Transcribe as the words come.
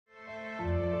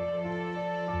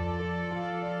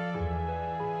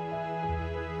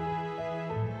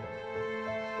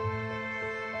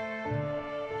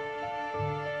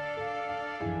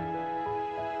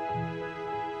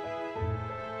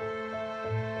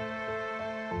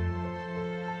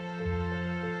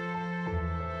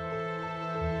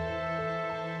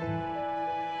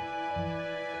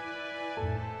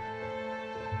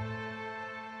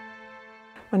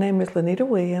My name is Lanita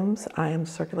Williams. I am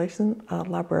circulation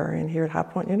librarian here at High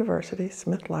Point University,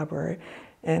 Smith Library,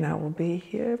 and I would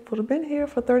have been here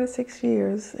for 36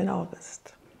 years in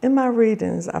August. In my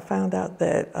readings, I found out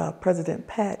that President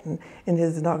Patton, in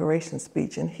his inauguration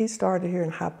speech, and he started here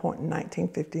in High Point in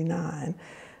 1959,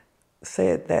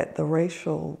 said that the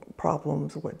racial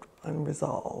problems were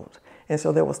unresolved. And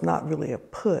so there was not really a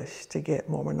push to get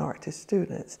more minority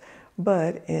students.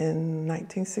 But in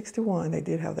 1961, they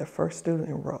did have their first student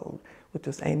enrolled, which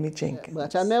was Amy Jenkins.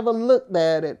 But I never looked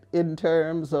at it in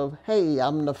terms of, hey,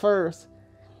 I'm the first.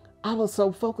 I was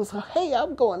so focused on, hey,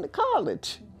 I'm going to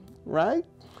college, right?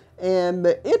 And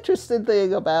the interesting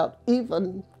thing about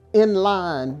even in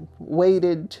line,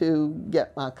 waiting to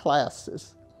get my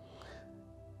classes,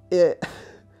 they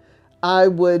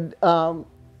had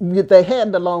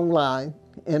the long line,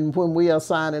 and when we are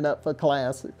signing up for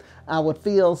classes, I would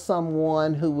feel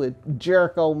someone who would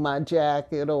jerk on my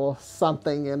jacket or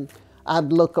something, and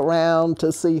I'd look around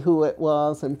to see who it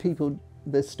was, and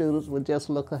the students would just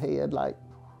look ahead like,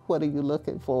 what are you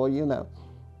looking for, you know?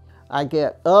 I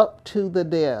get up to the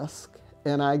desk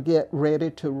and I get ready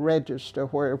to register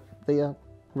where they're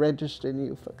registering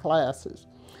you for classes.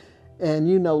 And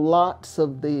you know, lots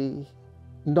of the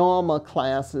normal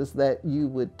classes that you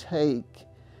would take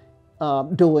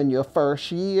during your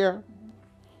first year,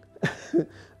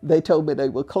 they told me they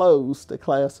were closed. The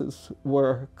classes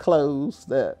were closed,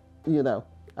 that, you know,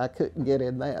 I couldn't get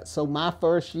in that. So my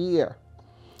first year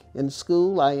in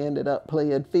school, I ended up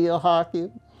playing field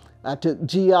hockey. I took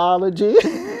geology,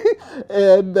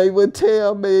 and they would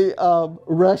tell me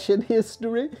Russian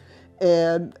history.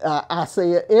 And I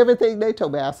said, everything they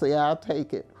told me, I said, I'll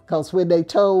take it. Because when they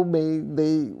told me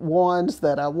the ones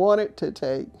that I wanted to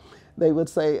take, they would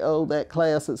say, oh, that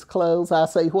class is closed. I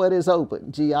say, what is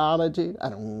open? Geology? I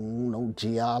don't know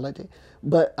geology.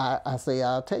 But I say,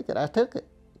 I'll take it. I took it.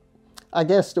 I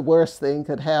guess the worst thing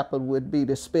could happen would be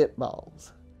the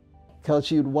spitballs. Because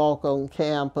you'd walk on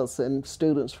campus and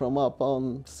students from up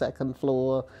on second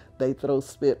floor, they throw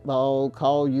spitball,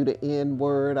 call you the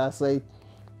N-word. I say,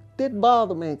 didn't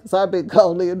bother me, because I've been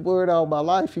called the N-word all my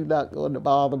life. You're not going to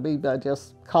bother me by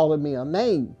just calling me a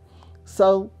name.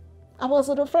 So I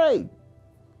wasn't afraid.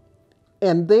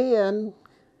 And then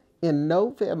in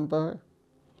November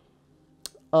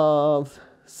of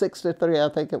 '63, I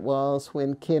think it was,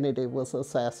 when Kennedy was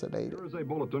assassinated. Here's a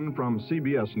bulletin from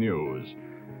CBS News.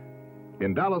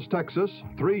 In Dallas, Texas,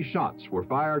 3 shots were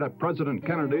fired at President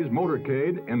Kennedy's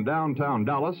motorcade in downtown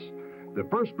Dallas. The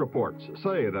first reports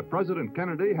say that President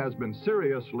Kennedy has been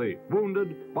seriously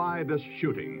wounded by this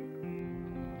shooting.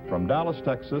 From Dallas,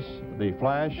 Texas, the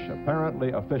flash,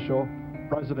 apparently official,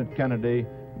 President Kennedy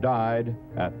died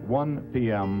at 1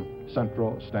 p.m.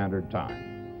 Central Standard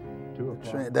Time. 2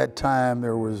 o'clock. At that time,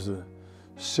 there was a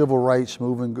civil rights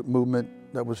movement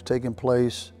that was taking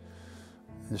place.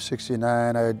 In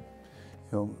 '69, I had,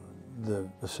 the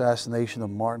assassination of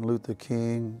Martin Luther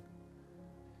King,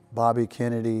 Bobby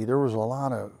Kennedy. There was a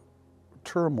lot of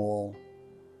turmoil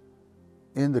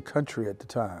in the country at the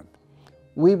time.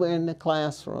 We were in the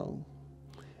classroom,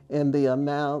 and the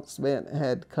announcement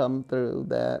had come through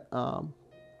that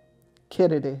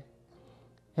Kennedy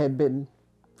had been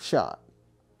shot,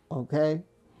 okay?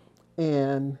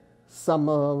 And some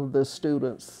of the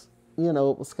students, it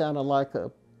was kind of like a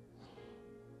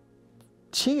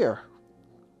cheer.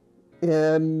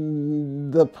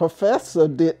 And the professor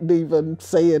didn't even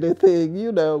say anything,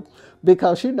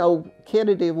 because,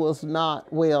 Kennedy was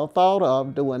not well thought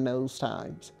of during those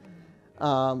times.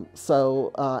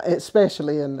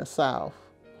 Especially in the South.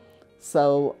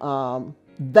 So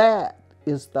that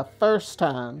is the first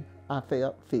time I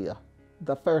felt fear,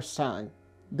 the first time.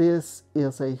 This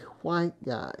is a white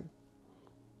guy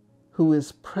who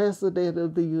is President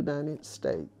of the United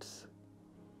States.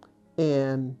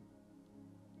 And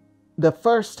the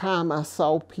first time I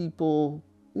saw people,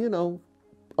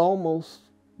 almost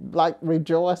like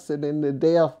rejoicing in the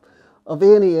death of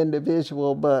any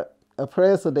individual, but a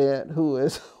president who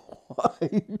is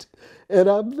white. And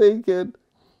I'm thinking,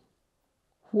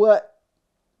 what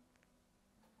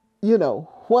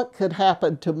could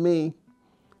happen to me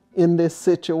in this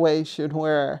situation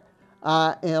where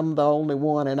I am the only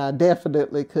one, and I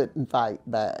definitely couldn't fight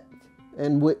back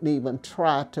and wouldn't even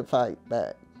try to fight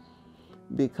back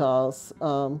because,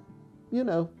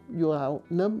 you're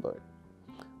outnumbered.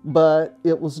 But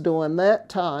it was during that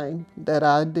time that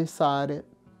I decided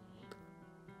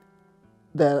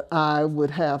that I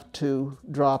would have to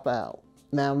drop out.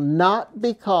 Now, not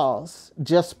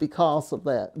just because of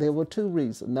that. There were 2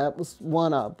 reasons. That was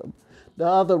one of them. The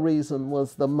other reason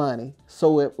was the money.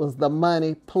 So it was the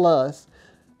money plus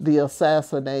the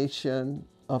assassination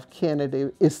of Kennedy.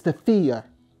 It's the fear.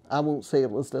 I won't say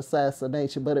it was the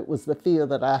assassination, but it was the fear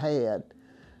that I had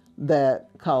that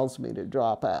caused me to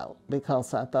drop out,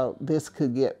 because I thought this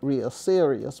could get real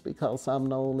serious because I'm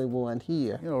the only one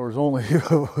here. You know, there was only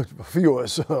a few of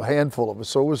us, a handful of us,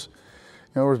 so it was,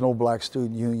 you know, there was no black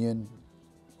student union,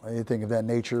 anything of that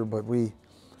nature, but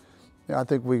I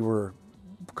think we were,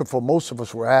 for most of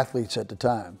us, were athletes at the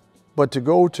time. But to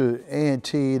go to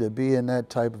A&T, to be in that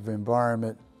type of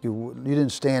environment, you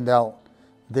didn't stand out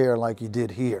there like you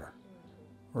did here,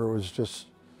 where it was just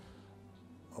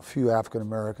a few African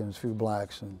Americans, a few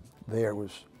blacks, and there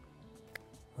was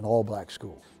an all-black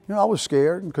school. You know, I was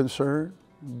scared and concerned,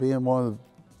 being one of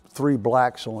the 3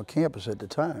 blacks on campus at the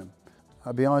time.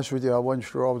 I'll be honest with you, I wasn't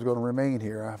sure I was going to remain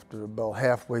here after about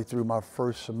halfway through my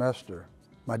first semester.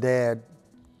 My dad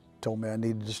told me I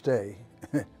needed to stay,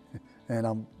 and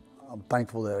I'm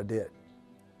thankful that I did.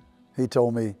 He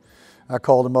told me, I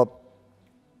called him up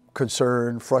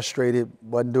concerned, frustrated,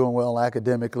 wasn't doing well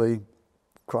academically,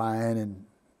 crying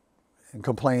and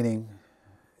complaining.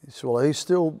 He said, well, you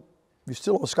still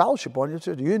on a scholarship on you. He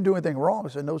said, you didn't do anything wrong. I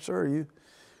said, no, sir,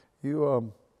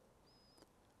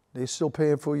 they're still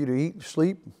paying for you to eat,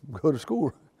 sleep, go to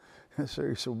school. So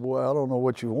he said, boy, I don't know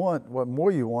what you want, what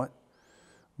more you want,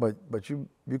 but you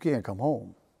can't come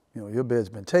home. You know, your bed's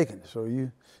been taken, so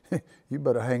you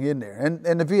better hang in there.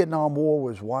 And the Vietnam War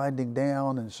was winding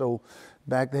down, and so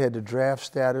back they had the draft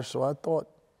status, so I thought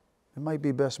it might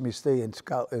be best for me to stay in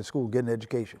school, get an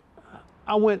education.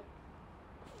 I went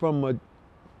from a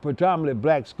predominantly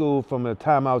black school from the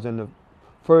time I was in the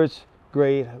first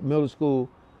grade, middle school,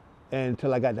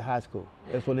 until I got to high school.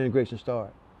 That's when integration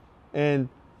started. And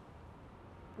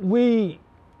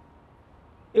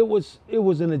it was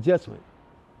an adjustment,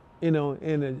 you know,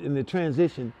 and the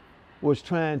transition was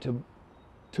trying to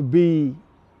be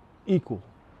equal.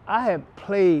 I had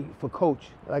played for Coach,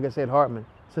 like I said, Hartman,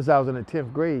 since I was in the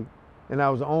 10th grade, and I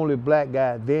was the only black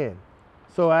guy then.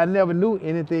 So I never knew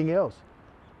anything else,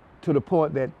 to the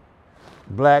point that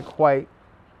black, white,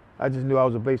 I just knew I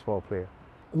was a baseball player.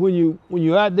 When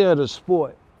you're out there at a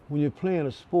sport, when you're playing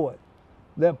a sport,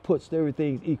 that puts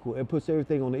everything equal. It puts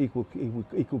everything on the equal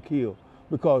keel.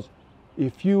 Because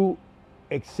if you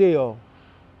excel,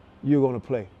 you're going to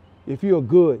play. If you're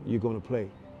good, you're going to play.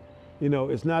 You know,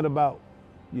 it's not about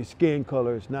your skin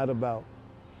color. It's not about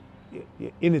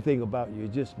anything about you.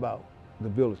 It's just about the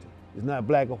ability. It's not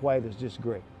black or white. It's just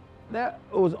gray. There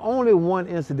was only one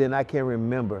incident I can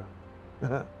remember,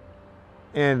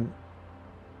 and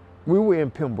we were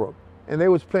in Pembroke, and they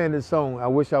was playing this song, I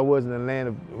Wish I Was in the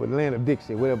Land of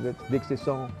Dixie, whatever that Dixie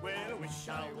song. Well, I wish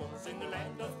I was in the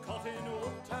land of cotton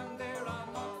wool, and there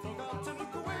I'm not forgot to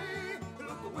look away,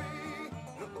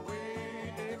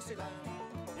 Dixieland.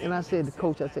 And I said to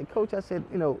Coach, I said,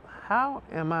 you know, how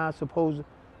am I supposed to,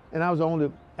 and I was the only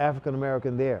African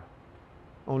American there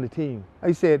on the team.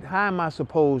 He said, how am I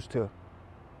supposed to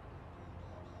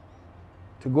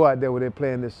go out there where they're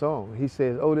playing this song? He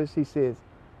says, Otis, he says,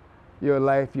 your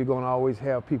life, you're gonna always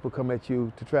have people come at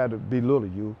you to try to belittle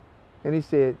you. And he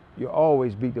said, you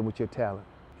always beat them with your talent.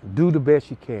 Do the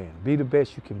best you can, be the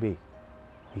best you can be.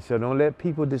 He said, don't let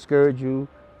people discourage you.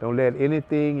 Don't let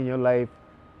anything in your life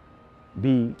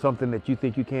be something that you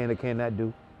think you can or cannot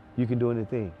do. You can do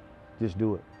anything, just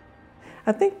do it.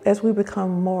 I think as we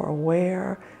become more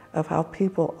aware of how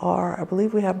people are, I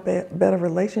believe we have better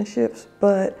relationships,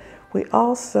 but we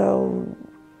also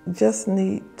just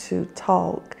need to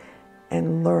talk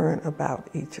and learn about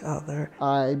each other.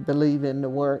 I believe in the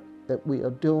work that we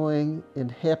are doing in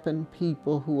helping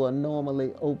people who are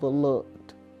normally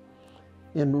overlooked,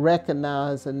 in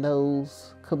recognizing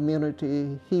those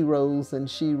community heroes and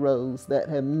sheroes that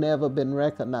have never been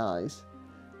recognized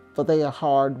for their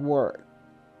hard work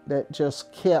that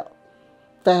just kept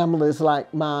families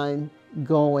like mine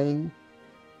going,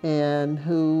 and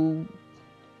who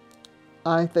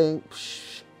I think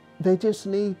they just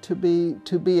need to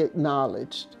be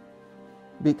acknowledged,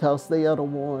 because they are the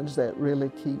ones that really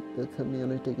keep the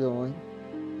community going.